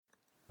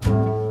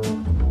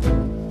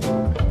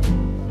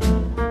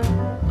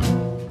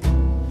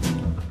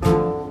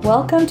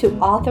Welcome to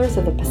Authors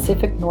of the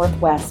Pacific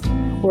Northwest,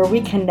 where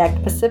we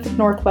connect Pacific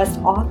Northwest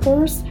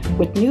authors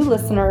with new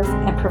listeners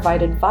and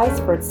provide advice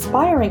for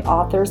aspiring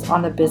authors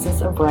on the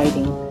business of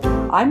writing.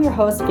 I'm your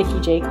host, Vicki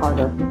J.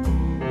 Carter.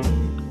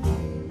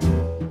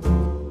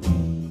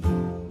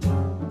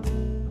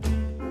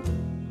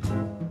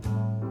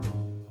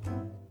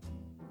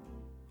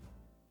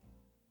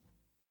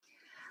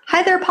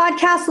 Hi there,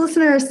 podcast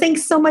listeners.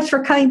 Thanks so much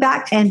for coming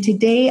back. And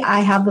today I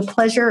have the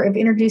pleasure of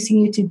introducing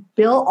you to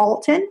Bill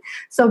Alton.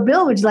 So,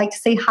 Bill, would you like to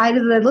say hi to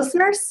the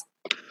listeners?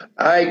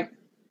 Hi.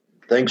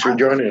 Thanks for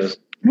joining us.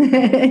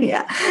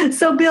 Yeah.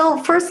 So,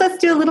 Bill, first let's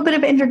do a little bit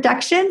of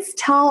introductions.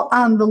 Tell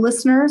the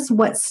listeners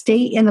what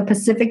state in the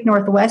Pacific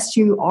Northwest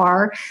you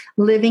are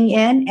living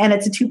in. And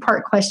it's a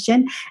two-part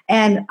question.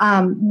 And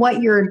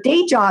what your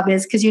day job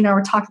is, because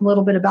we're talking a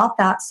little bit about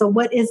that. So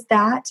what is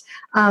that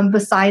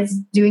besides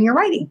doing your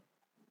writing?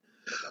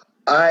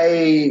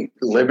 I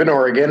live in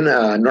Oregon,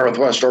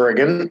 Northwest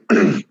Oregon.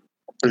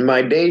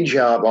 My day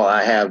job, well,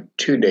 I have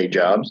two day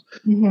jobs.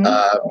 Mm-hmm.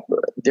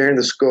 During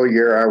the school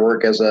year, I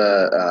work as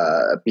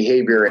a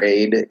behavior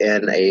aide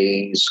in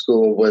a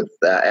school with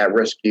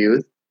at-risk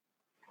youth.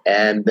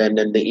 And then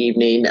in the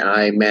evening,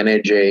 I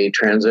manage a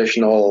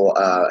transitional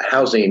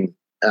housing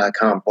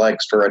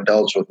complex for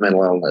adults with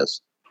mental illness.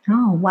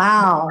 Oh,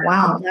 wow.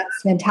 Wow.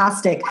 That's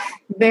fantastic.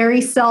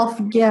 Very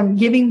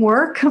self-giving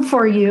work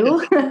for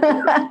you.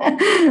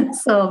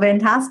 So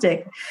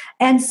fantastic.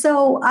 And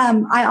so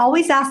I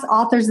always ask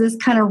authors this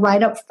kind of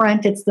right up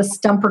front. It's the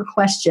stumper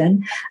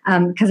question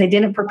because I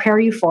didn't prepare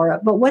you for it.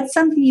 But what's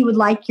something you would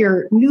like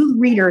your new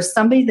readers,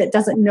 somebody that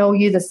doesn't know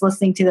you that's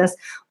listening to this,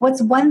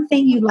 what's one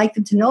thing you'd like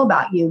them to know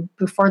about you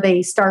before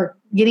they start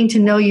getting to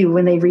know you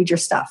when they read your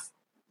stuff?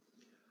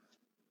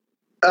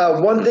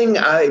 One thing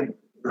I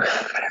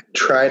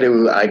try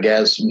to, I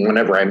guess,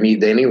 whenever I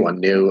meet anyone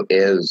new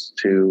is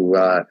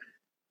to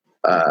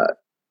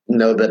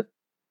know that,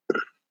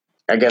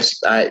 I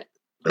guess,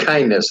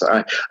 kindness.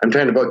 I'm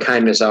trying to put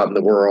kindness out in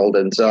the world.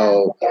 And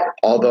so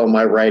although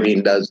my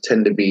writing does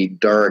tend to be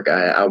dark,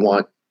 I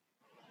want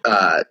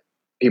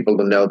people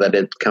to know that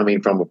it's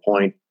coming from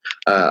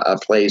a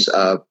place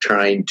of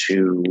trying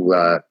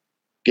to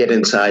get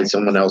inside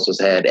someone else's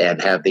head and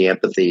have the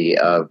empathy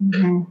of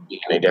being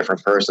a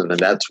different person. And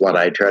that's what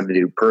I try to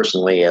do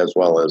personally as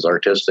well as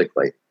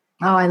artistically.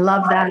 Oh, I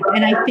love that.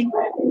 And I think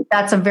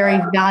that's a very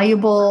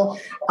valuable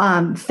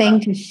thing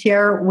to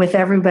share with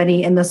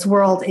everybody in this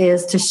world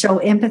is to show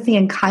empathy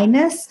and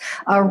kindness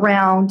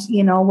around,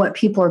 what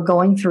people are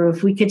going through.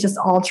 If we could just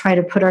all try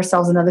to put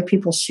ourselves in other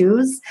people's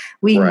shoes,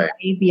 we may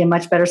be a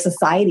much better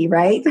society,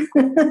 right?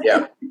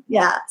 Yeah.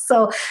 Yeah.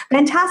 So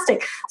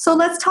fantastic. So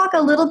let's talk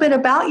a little bit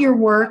about your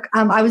work.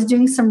 I was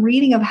doing some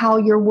reading of how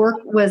your work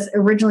was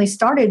originally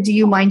started. Do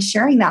you mind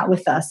sharing that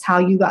with us, how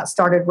you got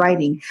started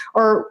writing?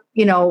 Or,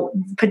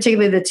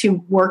 particularly the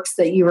two works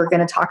that you were going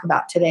to talk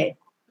about today?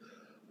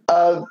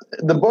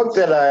 The book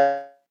that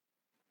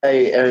I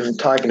am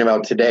talking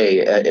about today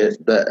is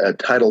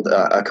titled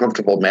A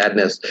Comfortable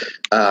Madness.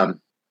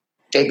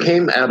 It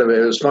came out of it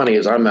was funny,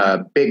 is I'm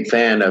a big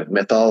fan of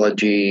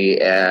mythology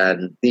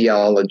and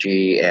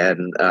theology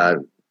and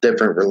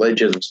different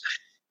religions.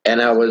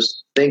 And I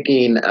was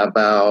thinking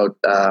about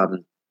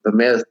the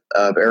myth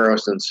of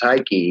Eros and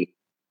Psyche.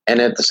 And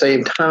at the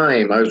same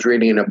time, I was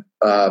reading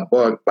a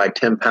book by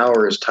Tim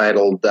Powers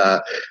titled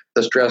The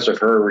Stress of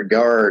Her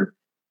Regard.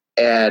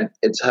 And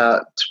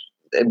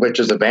which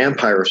is a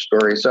vampire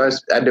story. So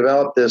I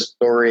developed this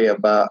story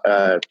about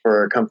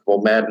for A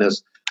Comfortable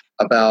Madness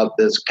about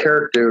this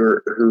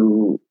character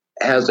who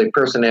has a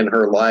person in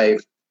her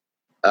life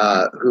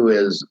who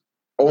is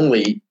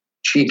only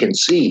she can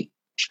see.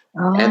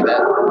 Oh. And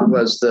that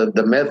was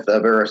the myth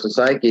of Eros and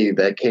Psyche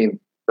that came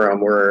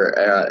from where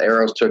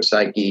Eros took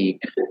Psyche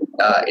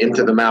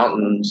into the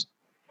mountains,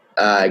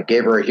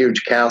 gave her a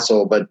huge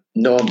castle, but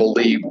no one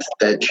believed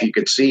that she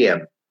could see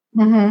him.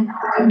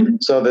 Mm-hmm.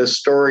 So this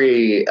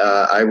story,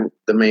 the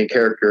main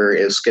character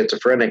is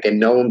schizophrenic, and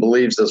no one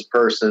believes this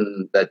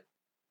person that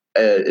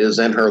is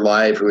in her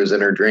life, who is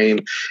in her dream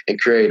and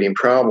creating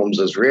problems,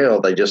 is real.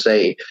 They just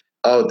say,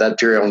 "Oh,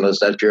 that's your illness.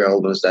 That's your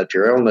illness. That's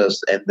your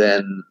illness." And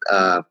then,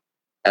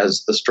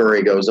 as the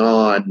story goes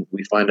on,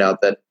 we find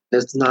out that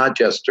it's not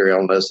just her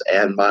illness.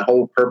 And my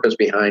whole purpose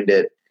behind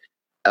it,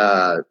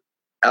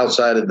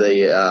 outside of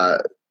the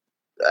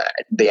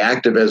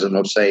activism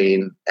of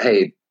saying,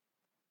 "Hey,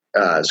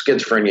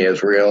 schizophrenia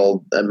is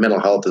real, mental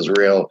health is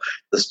real,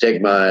 the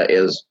stigma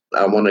is,"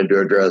 I wanted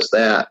to address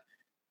that.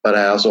 But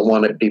I also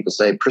wanted people to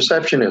say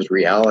perception is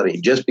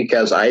reality. Just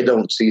because I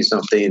don't see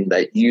something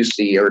that you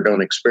see or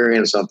don't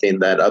experience something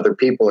that other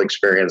people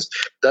experience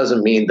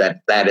doesn't mean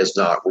that that is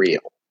not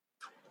real.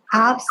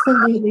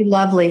 Absolutely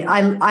lovely.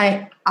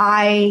 I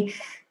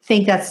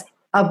think that's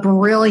a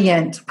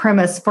brilliant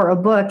premise for a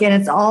book. And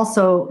it's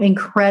also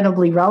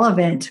incredibly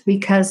relevant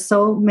because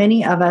so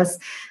many of us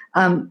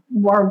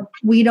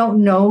we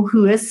don't know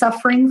who is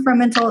suffering from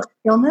mental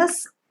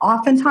illness.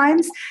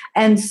 oftentimes.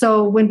 And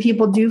so when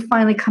people do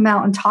finally come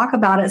out and talk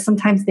about it,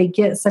 sometimes they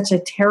get such a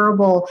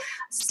terrible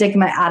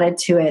stigma added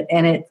to it,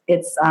 and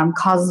it's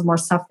causes more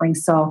suffering.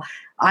 So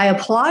I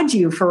applaud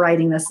you for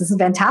writing this. This is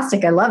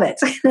fantastic. I love it.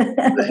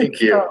 Thank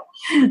you.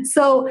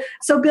 So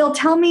Bill,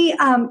 tell me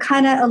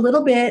kind of a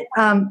little bit,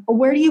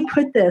 where do you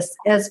put this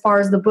as far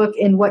as the book,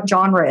 and what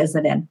genre is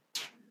it in?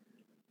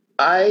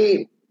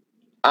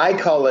 I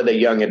call it a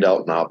young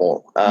adult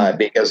novel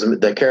because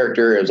the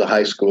character is a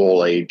high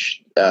school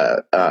age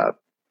a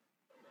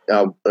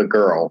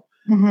girl.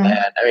 Mm-hmm.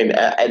 And I mean,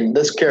 and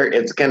this character,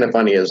 it's kind of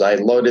funny, as I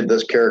loaded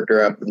this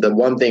character up, the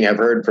one thing I've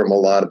heard from a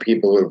lot of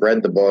people who've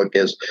read the book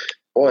is,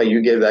 boy,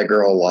 you gave that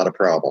girl a lot of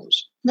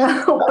problems.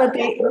 No,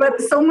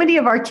 but so many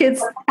of our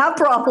kids have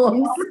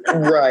problems.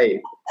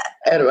 Right.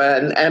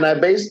 And I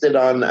based it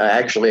on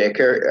actually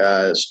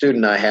a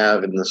student I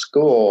have in the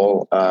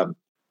school.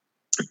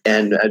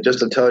 And just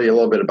to tell you a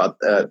little bit about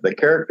the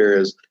character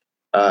is,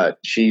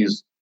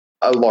 she's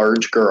a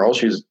large girl.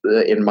 She's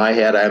in my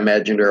head, I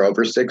imagined her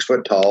over 6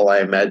 foot tall. I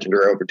imagined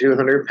her over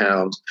 200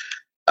 pounds.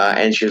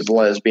 And she's a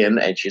lesbian,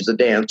 and she's a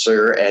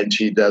dancer, and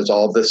she does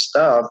all this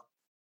stuff.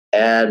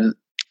 And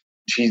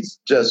she's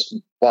just,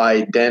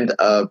 by dint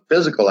of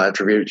physical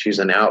attributes, she's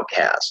an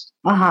outcast.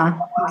 Uh-huh.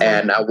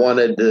 And I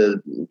wanted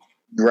to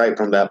write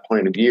from that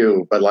point of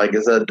view. But like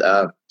I said,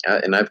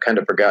 and I've kind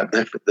of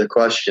forgotten the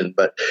question,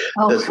 but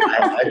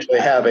I actually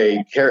have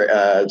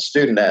a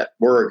student at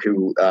work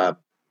who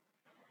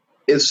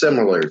is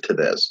similar to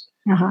this.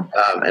 Uh-huh.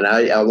 And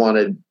I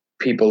wanted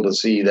people to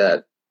see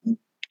that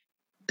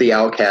the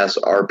outcasts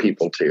are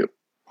people too.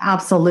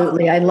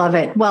 Absolutely. I love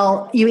it.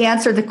 Well, you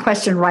answered the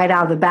question right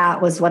out of the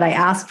bat. Was what I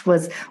asked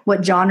was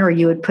what genre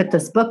you would put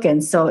this book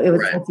in. So it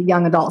was It's a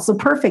young adult. So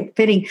perfect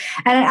fitting,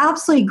 and an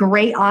absolutely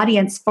great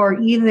audience for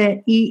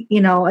either,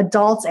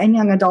 adults and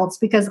young adults,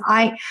 because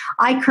I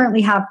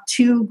currently have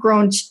 2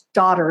 grown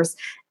daughters,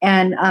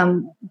 and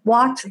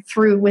walked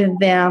through with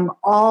them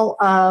all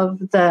of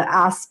the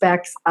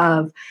aspects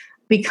of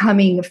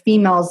becoming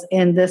females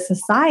in this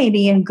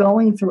society and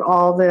going through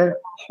all the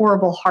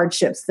horrible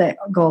hardships that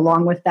go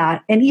along with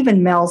that. And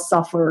even males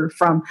suffer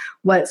from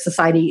what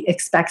society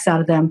expects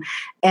out of them,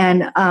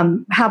 and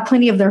have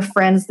plenty of their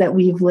friends that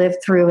we've lived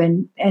through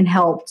and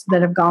helped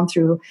that have gone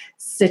through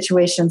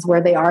situations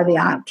where they are the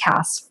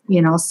outcasts,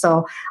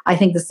 So I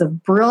think this is a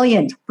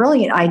brilliant,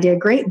 brilliant idea.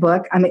 Great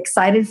book. I'm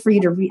excited for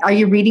you to read. Are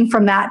you reading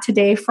from that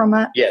today?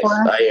 Yes,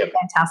 I am.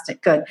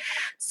 Fantastic. Good.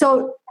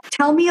 So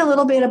tell me a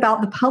little bit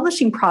about the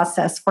publishing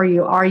process for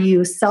you. Are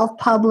you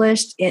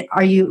self-published?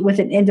 Are you with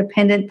an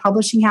independent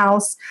publishing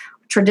house?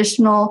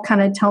 Traditional?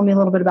 Kind of tell me a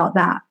little bit about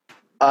that.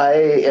 I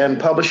am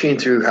publishing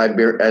through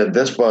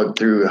this book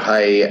through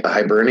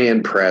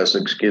Hibernian Press.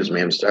 Excuse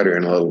me, I'm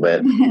stuttering a little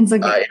bit.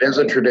 It is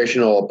a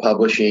traditional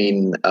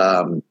publishing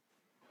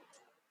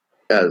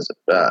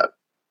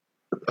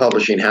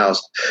publishing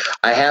house.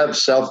 I have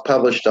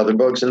self-published other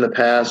books in the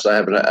past. I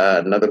have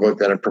another book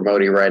that I'm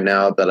promoting right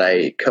now that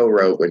I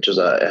co-wrote, which is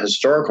a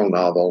historical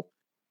novel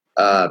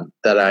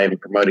that I'm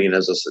promoting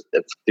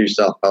through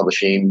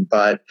self-publishing.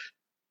 But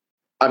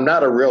I'm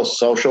not a real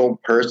social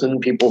person.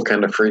 People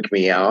kind of freak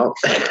me out.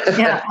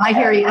 Yeah, I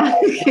hear you.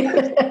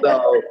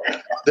 So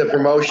the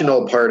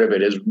promotional part of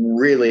it is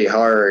really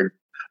hard.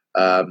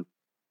 And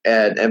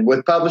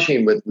with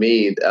publishing with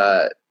me,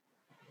 I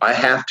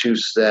have to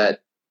set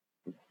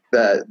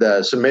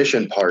the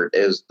submission part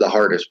is the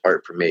hardest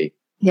part for me.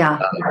 Yeah.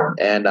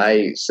 And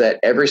I set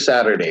every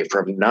Saturday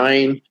from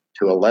 9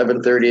 to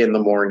 11:30 in the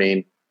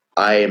morning.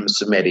 I am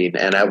submitting,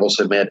 and I will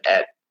submit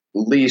at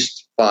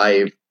least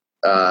 5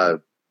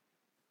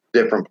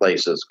 different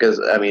places,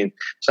 because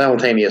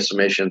simultaneous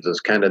submissions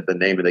is kind of the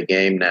name of the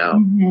game now.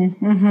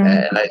 Mm-hmm, mm-hmm.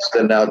 And I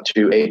send out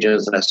to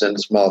agents, and I send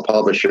to small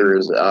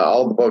publishers.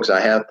 All the books I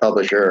have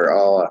published are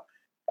all,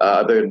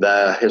 other than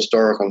the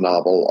historical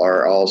novel,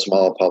 are all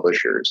small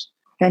publishers.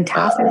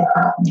 Fantastic.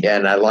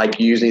 And I like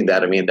using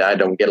that. I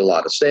don't get a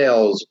lot of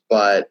sales,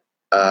 but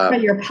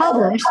you're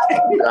published.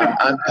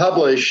 I'm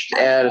published,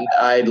 and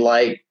I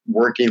like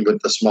working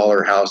with the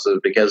smaller houses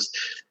because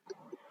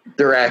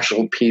they're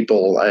actual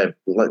people.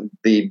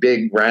 The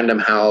big Random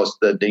House,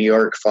 the New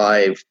York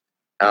 5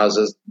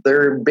 houses,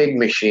 they're big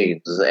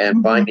machines, and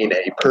mm-hmm. finding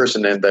a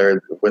person in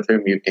there with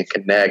whom you can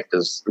connect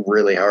is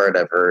really hard,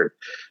 I've heard.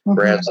 Mm-hmm.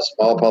 Whereas the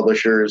small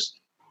publishers,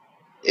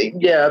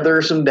 yeah, there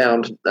are some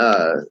down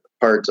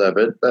parts of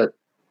it, but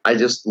I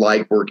just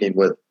like working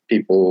with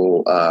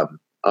people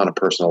on a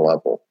personal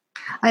level.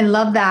 I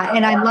love that.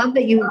 And I love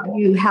that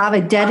you have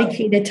a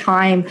dedicated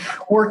time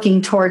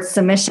working towards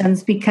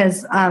submissions,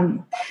 because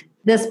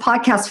this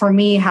podcast for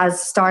me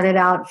has started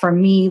out for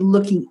me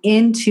looking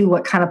into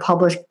what kind of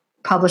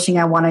publishing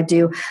I want to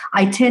do.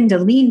 I tend to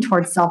lean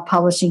towards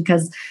self-publishing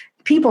because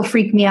people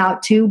freak me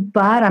out too,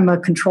 but I'm a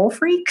control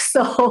freak.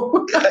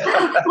 So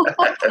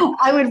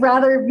I would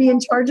rather be in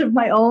charge of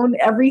my own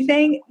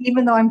everything,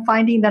 even though I'm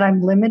finding that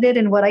I'm limited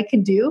in what I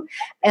can do.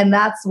 And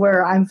that's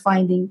where I'm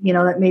finding,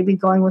 that maybe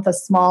going with a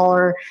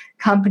smaller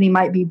company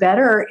might be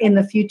better in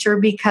the future,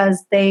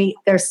 because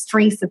there's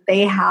strengths that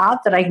they have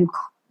that I can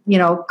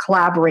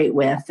collaborate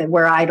with, and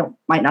where I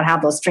might not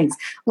have those strengths,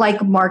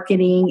 like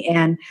marketing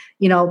and,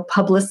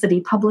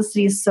 publicity.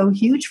 Publicity is so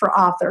huge for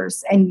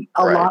authors, and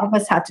a lot of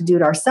us have to do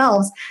it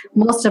ourselves.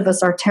 Most of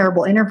us are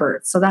terrible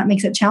introverts, so that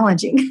makes it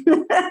challenging.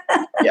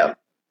 Yeah.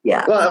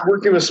 Yeah. Well,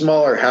 working with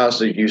smaller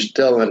houses, you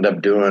still end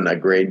up doing a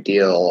great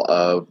deal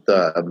of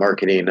the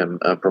marketing and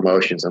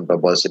promotions and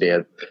publicity.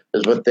 As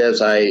with this,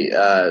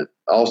 I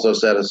also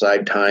set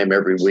aside time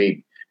every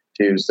week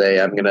to say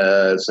I'm going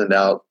to send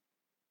out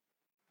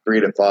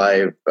 3 to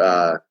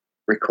 5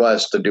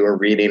 requests to do a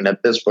reading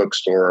at this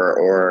bookstore,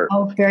 or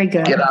very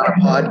good. Get on a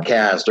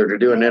podcast, or to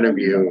do an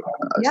interview.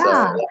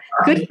 Yeah,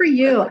 good for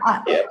you.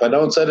 If I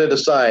don't set it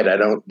aside,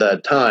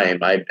 the time,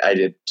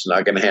 it's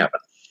not going to happen.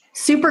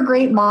 Super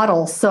great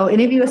model. So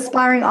any of you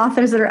aspiring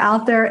authors that are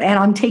out there, and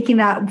I'm taking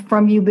that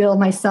from you, Bill,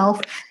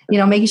 myself,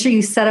 making sure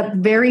you set up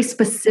very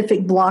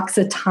specific blocks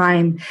of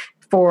time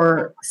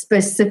for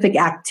specific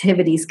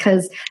activities,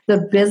 because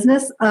the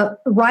business of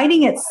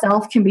writing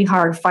itself can be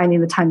hard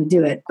finding the time to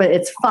do it, but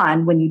it's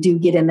fun when you do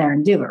get in there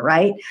and do it,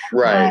 right?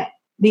 Right. But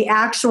the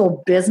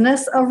actual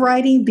business of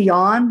writing,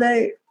 beyond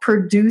the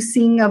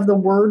producing of the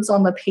words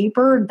on the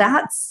paper,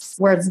 that's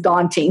where it's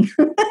daunting.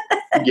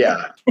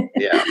 Yeah.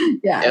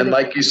 And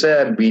like you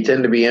said, we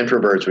tend to be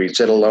introverts. We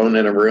sit alone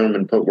in a room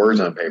and put words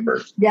on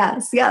paper.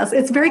 Yes.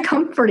 It's very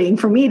comforting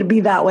for me to be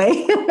that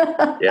way.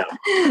 Yeah.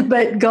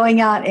 But going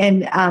out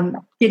and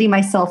getting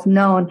myself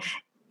known,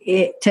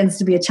 it tends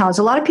to be a challenge.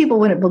 A lot of people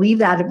wouldn't believe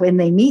that when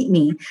they meet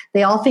me.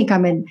 They all think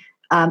I'm an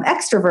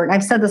extrovert. And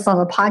I've said this on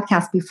the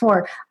podcast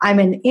before. I'm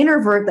an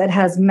introvert that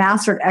has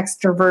mastered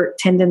extrovert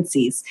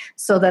tendencies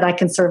so that I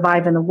can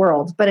survive in the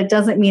world. But it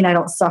doesn't mean I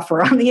don't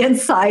suffer on the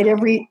inside.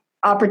 Every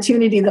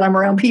opportunity that I'm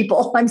around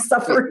people, I'm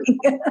suffering.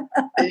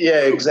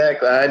 Yeah,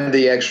 exactly. I'm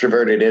the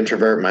extroverted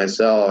introvert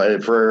myself.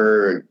 And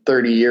for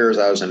 30 years,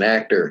 I was an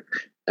actor.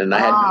 And I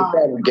had no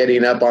problem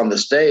getting up on the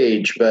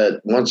stage,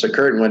 but once the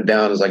curtain went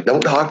down, it's like,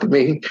 don't talk to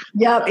me.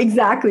 Yep,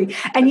 exactly.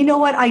 And you know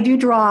what? I do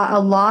draw a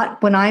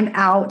lot when I'm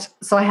out.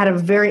 So I had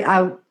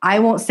I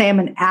won't say I'm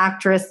an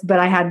actress, but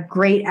I had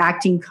great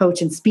acting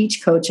coach and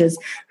speech coaches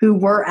who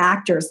were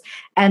actors.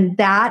 And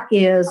that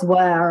is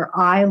where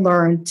I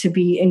learned to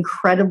be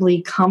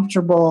incredibly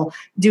comfortable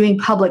doing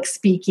public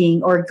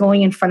speaking or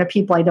going in front of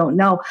people I don't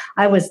know.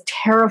 I was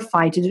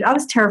terrified to do. I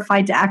was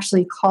terrified to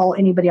actually call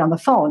anybody on the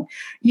phone.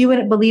 You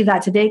wouldn't believe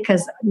that today,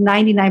 because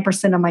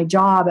 99% of my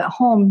job at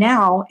home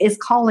now is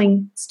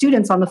calling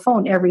students on the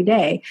phone every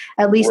day,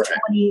 at least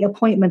 20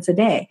 appointments a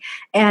day.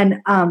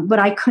 And but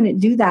I couldn't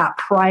do that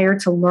prior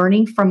to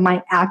learning from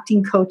my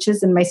acting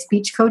coaches and my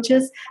speech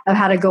coaches of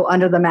how to go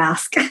under the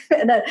mask.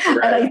 and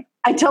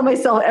I tell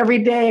myself every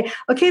day,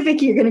 okay,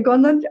 Vicki, you're going to go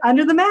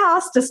under the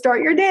mask to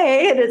start your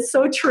day. And it's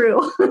so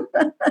true.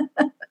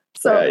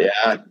 So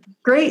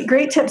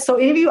great tips. So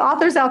any of you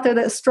authors out there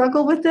that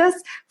struggle with this,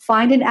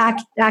 find an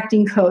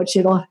acting coach.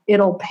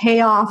 It'll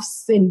pay off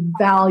in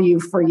value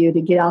for you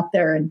to get out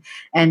there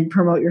and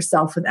promote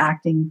yourself with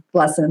acting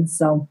lessons.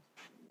 So,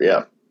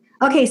 yeah.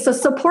 Okay, so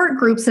support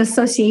groups and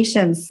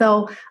associations.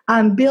 So,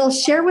 Bill,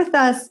 share with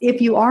us if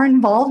you are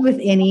involved with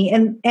any,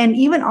 and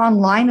even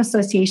online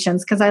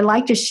associations, because I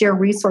like to share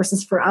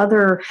resources for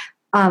other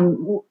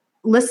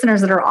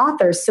listeners that are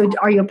authors. So,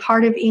 are you a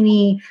part of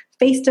any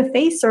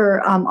face-to-face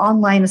or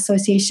online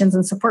associations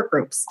and support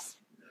groups?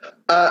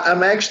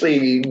 I'm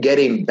actually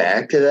getting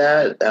back to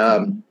that.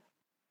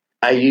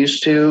 I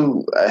used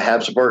to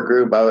have support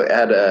group.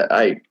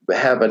 I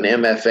have an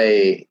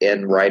MFA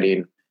in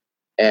writing.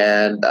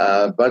 And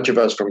a bunch of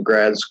us from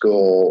grad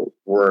school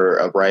were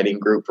a writing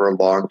group for a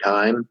long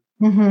time.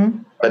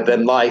 Mm-hmm. But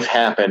then life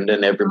happened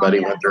and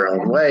everybody went their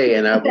own way.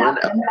 And I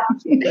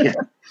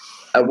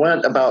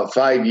went about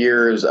 5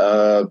 years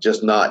of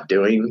just not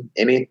doing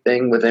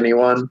anything with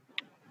anyone.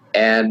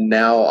 And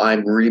now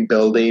I'm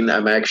rebuilding.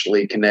 I'm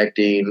actually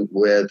connecting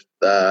with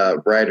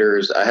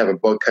writers. I have a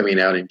book coming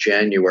out in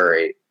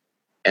January,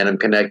 and I'm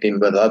connecting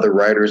with other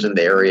writers in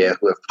the area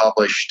who have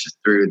published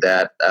through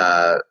that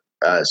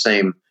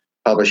same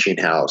publishing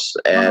house.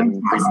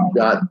 And we've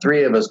got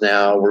 3 of us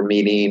now. We're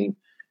meeting,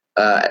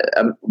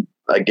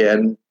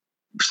 again,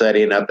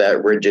 setting up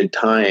that rigid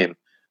time.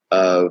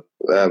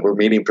 We're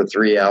meeting for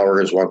 3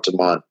 hours once a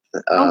month.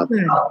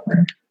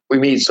 We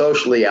meet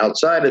socially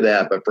outside of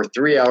that, but for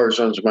 3 hours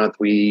once a month,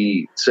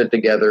 we sit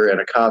together in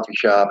a coffee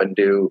shop and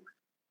do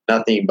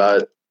nothing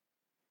but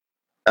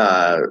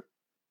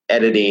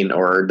editing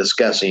or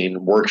discussing,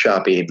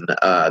 workshopping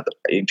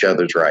each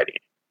other's writing.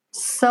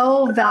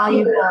 So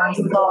valuable.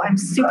 So I'm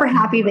super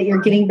happy that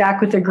you're getting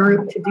back with a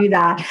group to do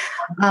that.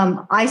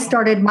 I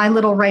started my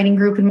little writing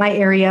group in my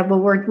area, but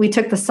we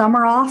took the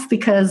summer off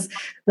because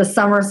the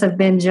summers have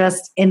been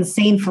just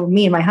insane for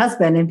me and my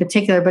husband in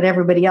particular, but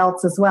everybody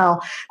else as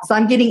well. So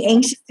I'm getting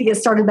anxious to get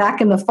started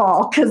back in the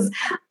fall because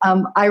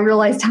I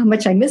realized how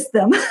much I missed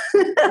them.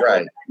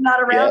 Right.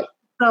 Not around.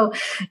 So,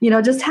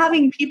 just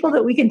having people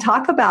that we can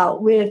talk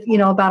about with,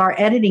 about our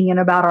editing and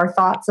about our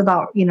thoughts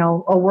about,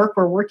 a work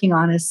we're working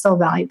on is so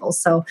valuable.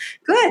 So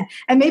good.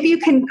 And maybe you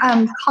can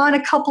con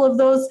a couple of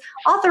those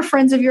author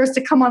friends of yours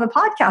to come on the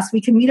podcast.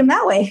 We can meet them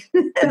that way.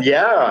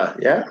 Yeah.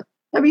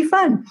 That'd be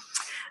fun.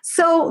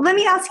 So let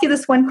me ask you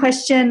this one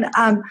question.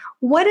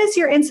 What is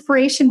your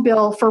inspiration,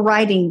 Bill, for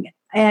writing?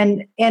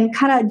 And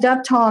kind of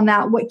dovetail on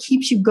that, what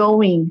keeps you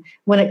going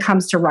when it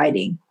comes to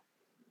writing?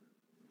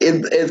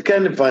 It's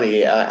kind of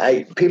funny.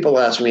 People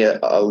ask me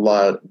a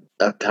lot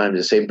of times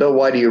to say, Bill,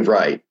 why do you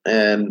write?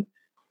 And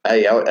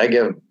I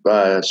give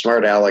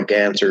smart aleck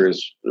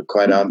answers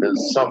quite often.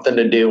 It's something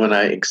to do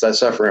because I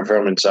suffer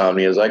from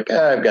insomnia. It's like,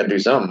 I've got to do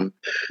something.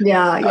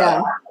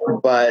 Yeah.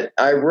 But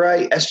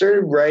I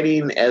started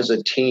writing as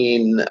a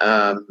teen.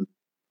 I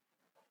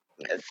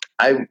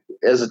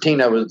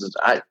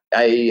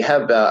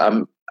have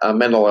a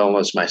mental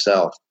illness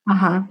myself.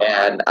 Uh-huh.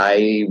 And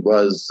I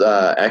was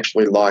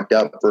actually locked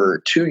up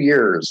for 2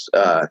 years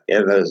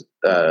in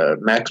a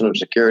maximum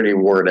security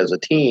ward as a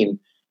teen.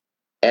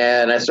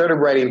 And I started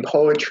writing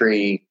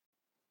poetry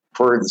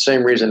for the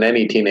same reason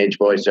any teenage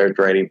boy starts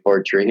writing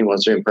poetry. He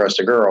wants to impress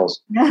the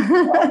girls.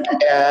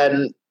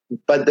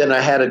 But then I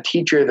had a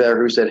teacher there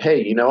who said,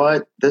 hey, you know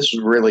what? This is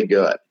really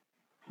good.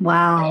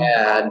 Wow.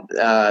 And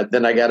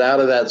then I got out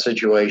of that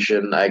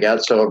situation. I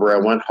got sober. I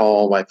went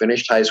home. I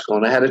finished high school.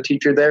 And I had a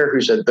teacher there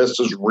who said, this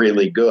is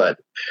really good.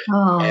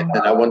 Oh. And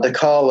then I went to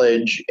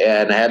college.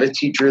 And I had a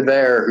teacher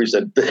there who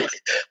said,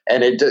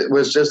 and it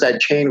was just that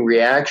chain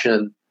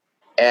reaction.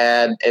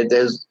 And it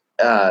is,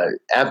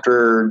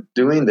 after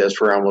doing this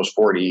for almost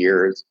 40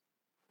 years,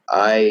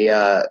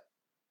 I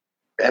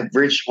have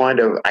reached the point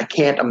of I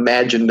can't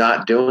imagine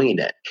not doing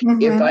it.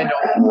 Mm-hmm. If I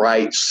don't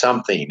write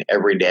something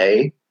every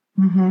day,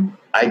 mm-hmm.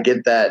 I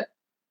get that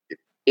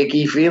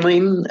icky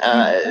feeling.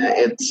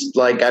 It's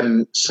like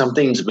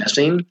something's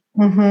missing.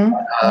 Mm-hmm.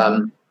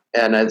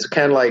 And it's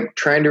kind of like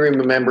trying to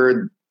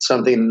remember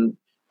something.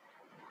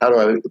 How do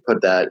I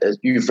put that?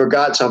 You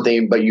forgot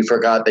something, but you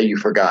forgot that you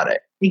forgot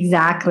it.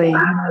 Exactly.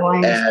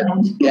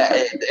 And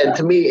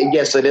to me,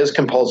 yes, it is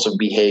compulsive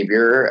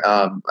behavior.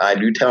 I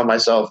do tell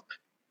myself,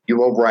 you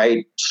will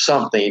write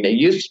something. It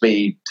used to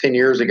be 10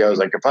 years ago. It's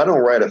like, if I don't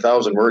write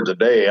 1,000 words a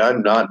day,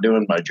 I'm not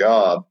doing my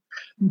job.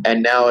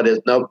 And now it is,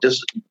 no,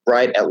 just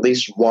write at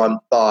least one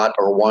thought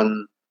or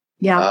one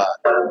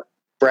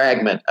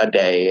fragment a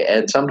day.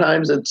 And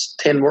sometimes it's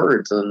 10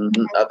 words. And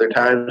other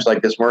times,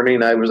 like this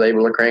morning, I was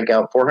able to crank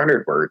out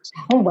 400 words.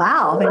 Oh,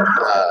 wow.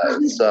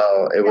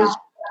 So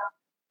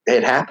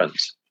it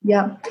happens.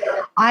 Yeah.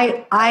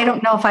 I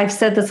don't know if I've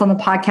said this on the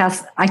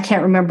podcast. I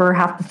can't remember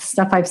half the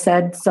stuff I've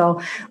said.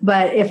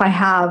 But if I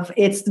have,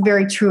 it's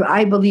very true.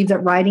 I believe that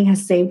writing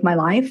has saved my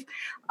life.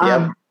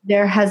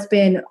 There has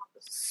been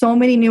so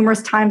many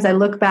numerous times I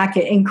look back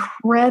at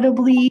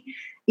incredibly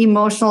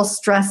emotional,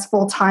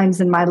 stressful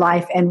times in my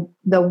life. And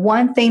the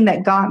one thing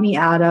that got me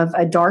out of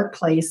a dark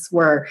place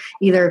were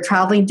either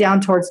traveling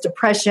down towards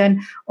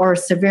depression or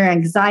severe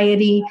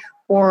anxiety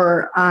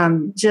or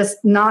just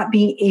not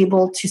being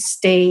able to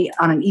stay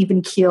on an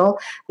even keel.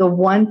 The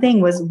one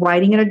thing was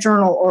writing in a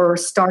journal or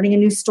starting a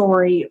new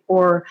story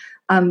or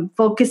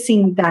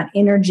focusing that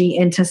energy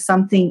into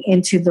something,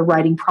 into the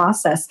writing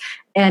process.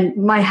 And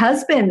my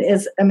husband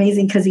is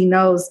amazing because he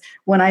knows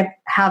when I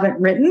haven't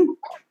written.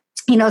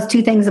 He knows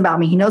two things about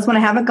me. He knows when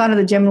I haven't gone to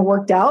the gym and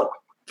worked out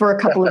for a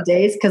couple of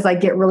days because I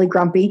get really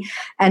grumpy.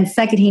 And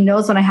second, he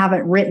knows when I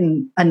haven't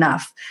written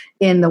enough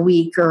in the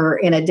week or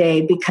in a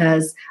day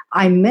because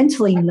I'm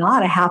mentally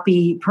not a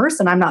happy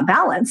person. I'm not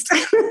balanced.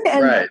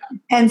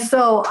 And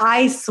so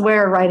I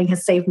swear writing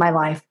has saved my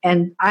life.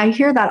 And I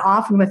hear that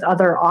often with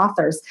other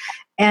authors.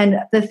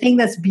 And the thing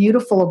that's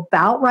beautiful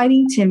about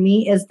writing to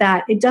me is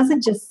that it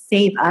doesn't just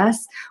save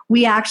us.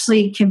 We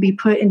actually can be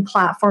put in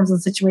platforms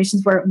and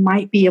situations where it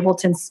might be able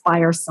to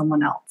inspire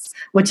someone else,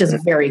 which is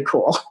very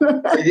cool.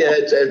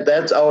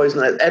 That's always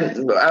nice.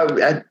 And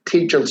I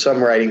teach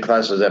some writing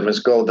classes at my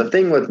school. The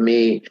thing with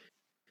me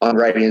on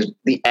writing is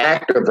the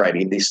act of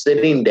writing, the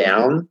sitting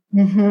down,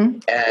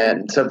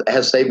 and so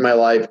has saved my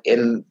life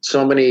in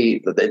so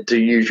many, to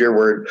use your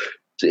word,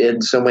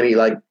 in so many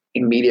like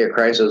immediate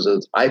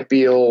crises. I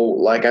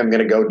feel like I'm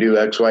going to go do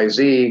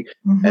XYZ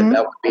and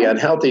that would be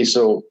unhealthy.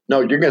 So no,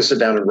 you're going to sit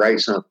down and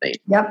write something.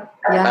 Yep.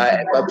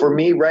 Yeah. But for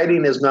me,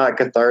 writing is not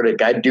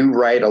cathartic. I do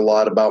write a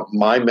lot about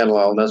my mental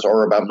illness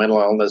or about mental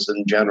illness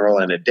in general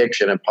and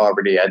addiction and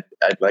poverty. I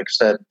like I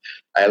said,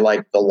 I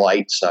like the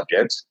light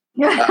subjects.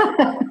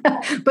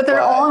 But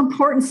they're all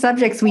important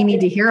subjects we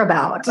need to hear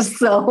about.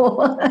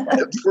 So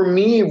for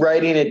me,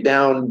 writing it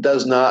down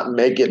does not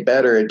make it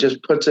better. It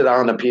just puts it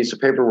on a piece of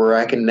paper where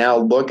I can now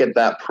look at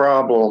that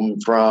problem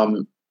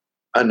from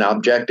an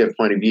objective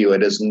point of view.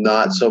 It is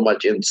not so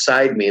much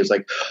inside me. It's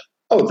like,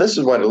 oh, this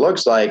is what it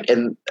looks like.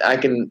 And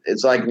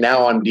it's like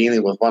now I'm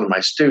dealing with one of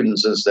my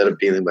students instead of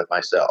dealing with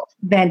myself.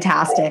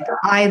 Fantastic.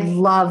 I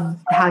love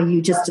how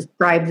you just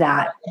described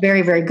that.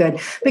 Very, very good.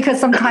 Because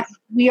sometimes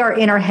we are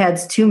in our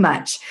heads too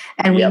much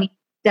and we need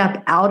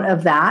step out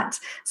of that.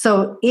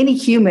 So any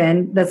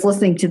human that's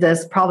listening to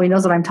this probably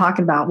knows what I'm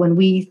talking about. When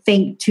we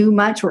think too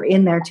much, we're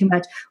in there too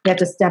much, we have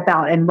to step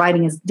out. And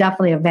writing is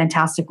definitely a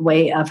fantastic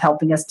way of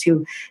helping us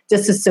to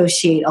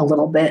disassociate a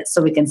little bit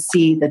so we can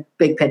see the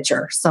big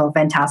picture. So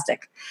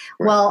fantastic.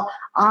 Well,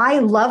 I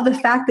love the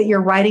fact that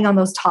you're writing on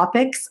those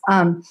topics.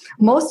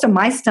 Most of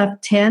my stuff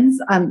tends,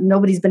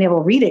 nobody's been able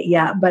to read it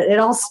yet, but it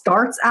all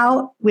starts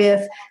out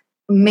with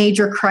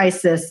major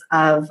crisis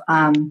of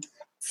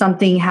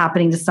something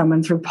happening to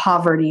someone through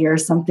poverty or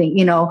something,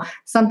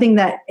 something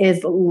that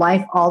is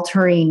life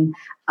altering.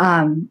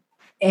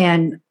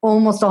 And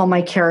almost all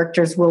my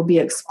characters will be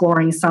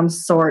exploring some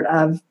sort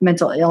of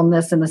mental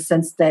illness in the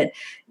sense that,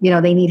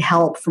 they need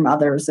help from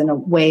others in a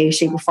way,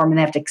 shape, or form, and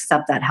they have to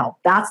accept that help.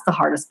 That's the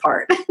hardest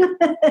part.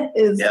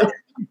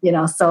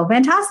 So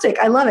fantastic.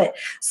 I love it.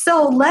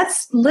 So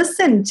let's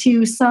listen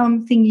to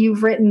something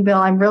you've written, Bill.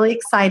 I'm really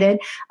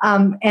excited.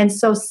 And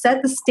so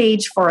set the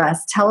stage for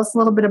us. Tell us a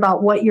little bit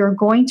about what you're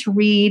going to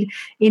read,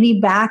 any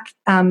back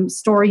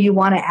story you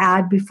want to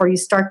add before you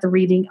start the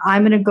reading.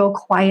 I'm going to go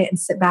quiet and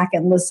sit back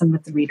and listen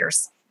with the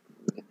readers.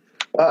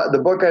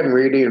 The book I'm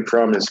reading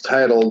from is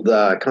titled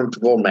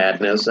Comfortable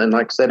Madness. And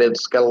like I said,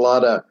 it's got a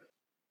lot of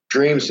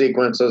dream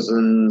sequences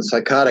and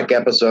psychotic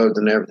episodes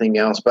and everything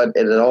else, but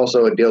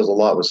it deals a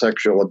lot with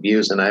sexual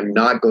abuse. And I'm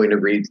not going to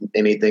read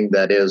anything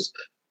that is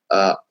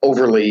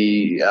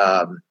overly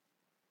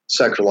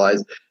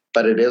sexualized,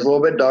 but it is a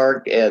little bit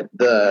dark. And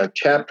the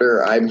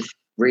chapter I'm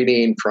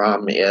reading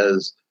from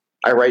is,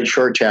 I write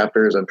short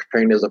chapters. I'm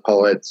trained as a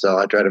poet, so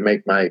I try to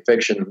make my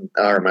fiction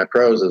or my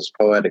prose as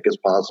poetic as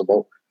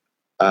possible.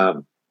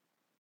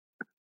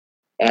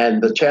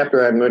 And the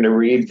chapter I'm going to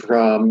read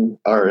from,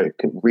 or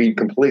read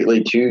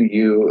completely to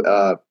you,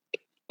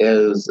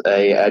 is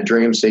a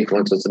dream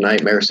sequence. It's a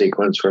nightmare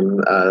sequence from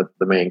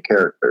the main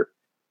character.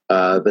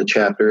 The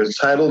chapter is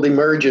titled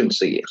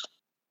Emergency.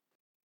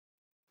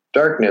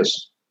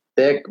 Darkness,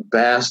 thick,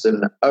 vast,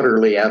 and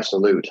utterly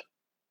absolute.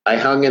 I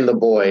hung in the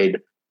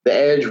void, the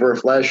edge where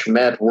flesh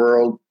met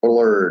world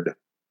blurred.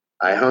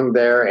 I hung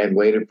there and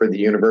waited for the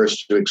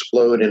universe to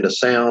explode into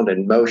sound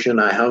and motion.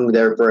 I hung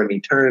there for an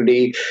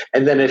eternity,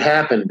 and then it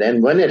happened.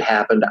 And when it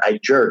happened, I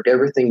jerked.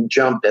 Everything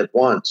jumped at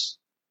once.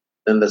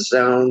 Then the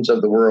sounds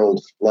of the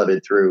world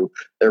flooded through.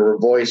 There were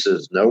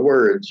voices, no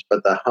words,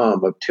 but the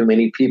hum of too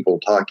many people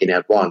talking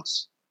at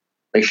once.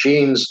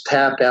 Machines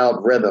tapped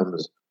out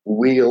rhythms.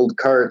 Wheeled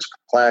carts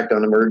clacked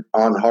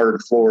on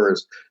hard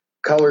floors.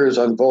 Colors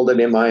unfolded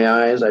in my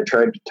eyes. I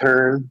tried to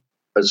turn,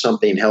 but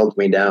something held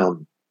me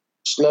down.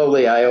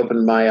 Slowly, I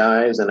opened my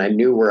eyes, and I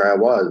knew where I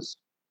was.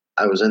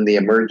 I was in the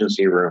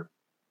emergency room.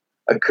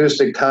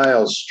 Acoustic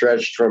tiles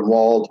stretched from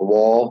wall to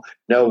wall.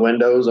 No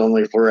windows,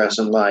 only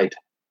fluorescent light.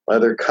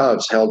 Leather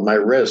cuffs held my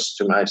wrists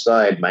to my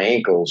side, my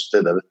ankles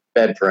to the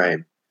bed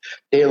frame.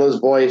 Tayla's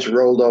voice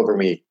rolled over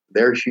me.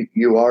 There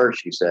you are,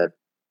 she said.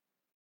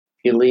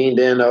 She leaned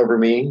in over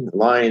me.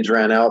 Lines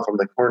ran out from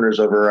the corners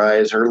of her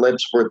eyes. Her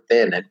lips were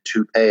thin and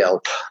too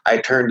pale. I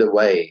turned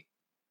away.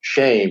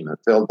 Shame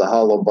filled the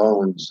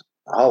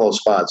hollow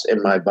spots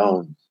in my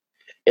bones.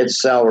 It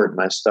soured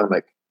my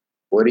stomach.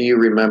 What do you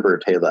remember?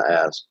 Tayla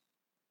asked.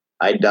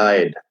 I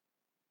died.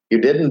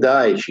 You didn't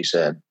die, she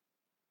said.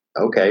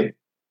 Okay.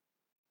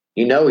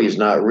 You know he's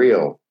not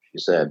real, she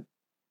said.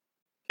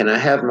 Can I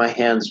have my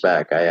hands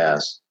back? I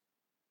asked.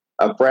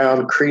 A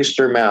frown creased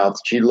her mouth.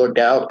 She looked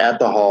out at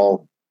the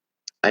hall.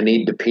 I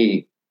need to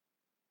pee.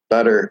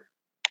 Butter,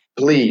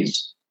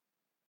 please.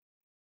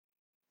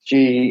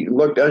 She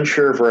looked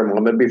unsure for a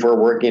moment before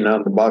working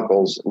on the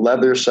buckles.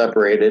 Leather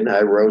separated.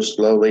 I rose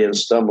slowly and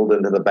stumbled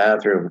into the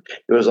bathroom.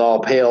 It was all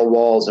pale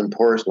walls and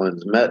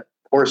porcelain.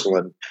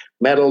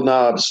 Metal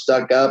knobs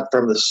stuck up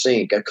from the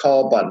sink. A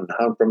call button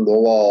hung from the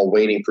wall,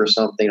 waiting for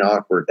something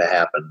awkward to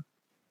happen.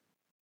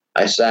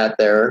 I sat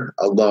there,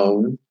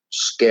 alone,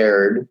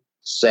 scared,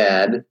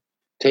 sad.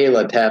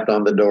 Tayla tapped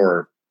on the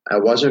door. I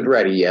wasn't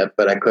ready yet,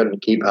 but I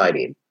couldn't keep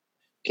hiding.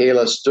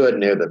 Tayla stood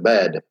near the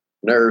bed,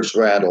 nerves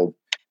rattled.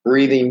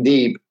 Breathing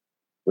deep,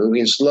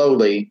 moving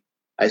slowly,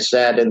 I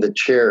sat in the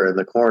chair in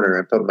the corner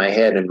and put my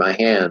head in my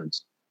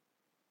hands.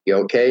 You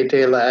okay?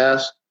 Tayla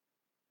asked.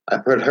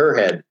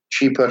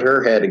 She put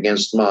her head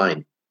against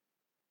mine.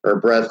 Her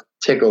breath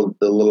tickled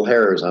the little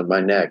hairs on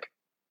my neck.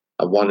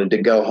 I wanted to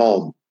go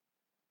home.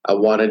 I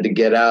wanted to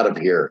get out of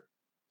here.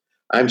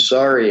 I'm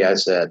sorry, I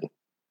said.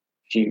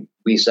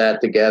 We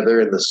sat together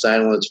and the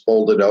silence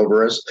folded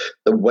over us.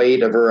 The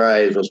weight of her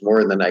eyes was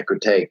more than I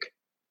could take.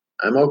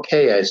 I'm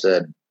okay, I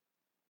said.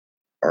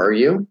 Are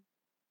you?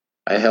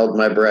 I held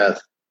my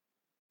breath.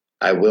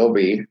 I will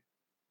be.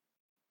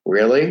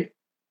 Really?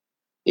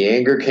 The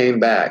anger came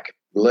back,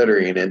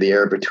 glittering in the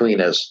air between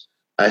us.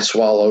 I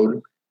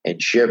swallowed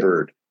and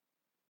shivered.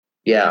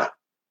 Yeah,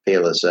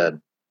 Tayla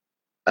said.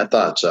 I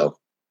thought so.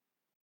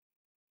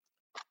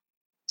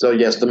 So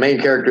yes, the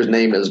main character's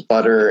name is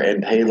Butter,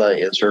 and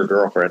Tayla is her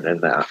girlfriend in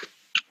that.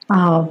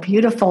 Oh,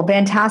 beautiful.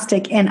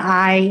 Fantastic. And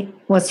I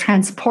was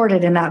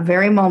transported in that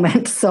very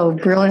moment. So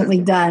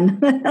brilliantly done.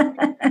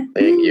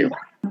 Thank you.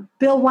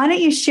 Bill, why don't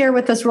you share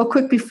with us real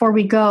quick before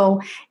we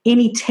go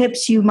any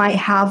tips you might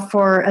have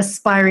for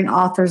aspiring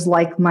authors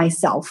like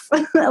myself?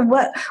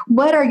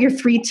 What are your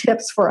 3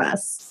 tips for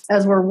us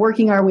as we're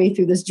working our way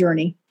through this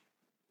journey?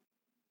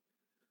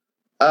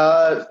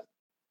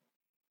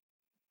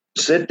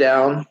 Sit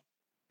down,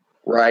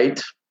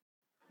 write,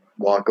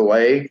 walk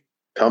away,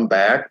 come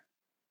back,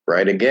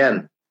 write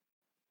again.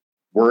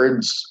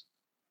 Words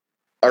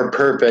are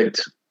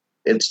perfect.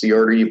 It's the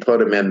order you put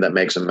them in that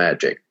makes them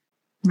magic.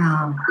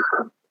 Oh.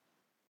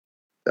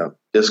 So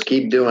just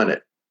keep doing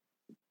it.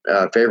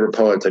 Favorite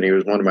poet, and he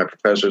was one of my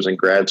professors in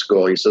grad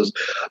school. He says,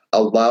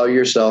 allow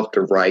yourself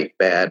to write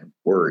bad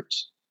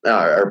words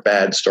or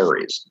bad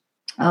stories.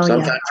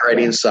 Sometimes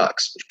writing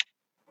sucks.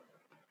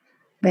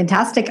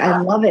 Fantastic.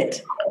 I love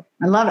it.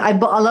 I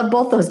love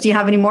both those. Do you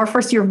have any more for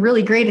us? You're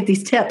really great at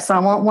these tips. I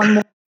want one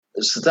more.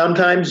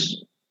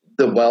 Sometimes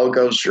the well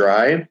goes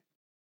dry.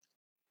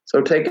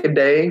 So take a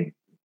day,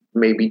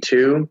 maybe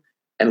 2,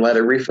 and let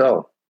it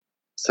refill.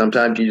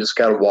 Sometimes you just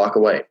got to walk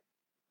away.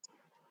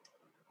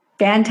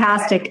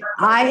 Fantastic.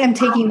 I am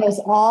taking those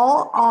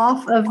all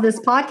off of this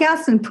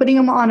podcast and putting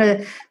them on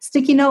a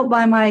sticky note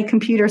by my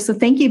computer. So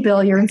thank you,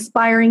 Bill. You're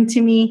inspiring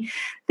to me.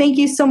 Thank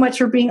you so much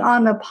for being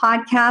on the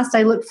podcast.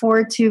 I look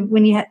forward to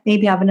when you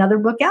maybe have another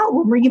book out.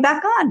 We'll bring you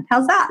back on.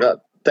 How's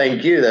that?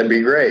 Thank you. That'd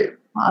be great.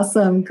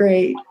 Awesome.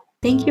 Great.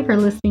 Thank you for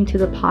listening to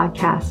the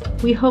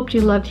podcast. We hoped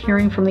you loved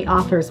hearing from the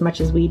author as much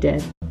as we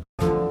did.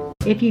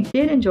 If you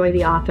did enjoy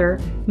the author,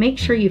 make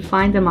sure you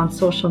find them on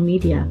social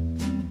media.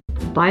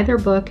 Buy their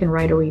book and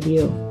write a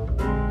review.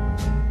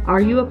 Are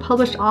you a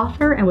published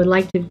author and would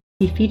like to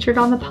be featured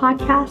on the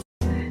podcast?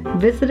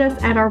 Visit us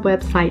at our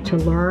website to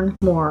learn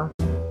more.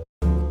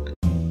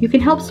 You can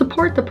help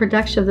support the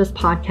production of this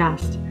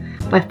podcast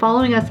by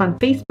following us on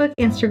Facebook,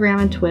 Instagram,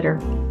 and Twitter.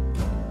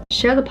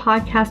 Share the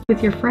podcast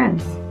with your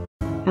friends.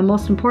 And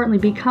most importantly,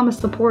 become a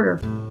supporter.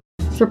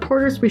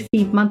 Supporters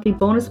receive monthly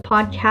bonus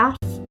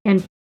podcasts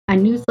and a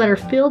newsletter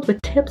filled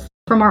with tips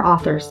from our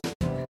authors.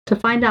 To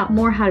find out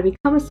more how to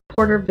become a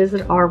supporter,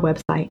 visit our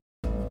website.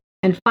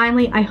 And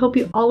finally, I hope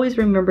you always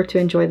remember to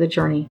enjoy the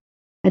journey.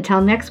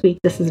 Until next week,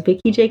 this is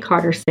Vicki J.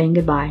 Carter saying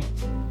goodbye.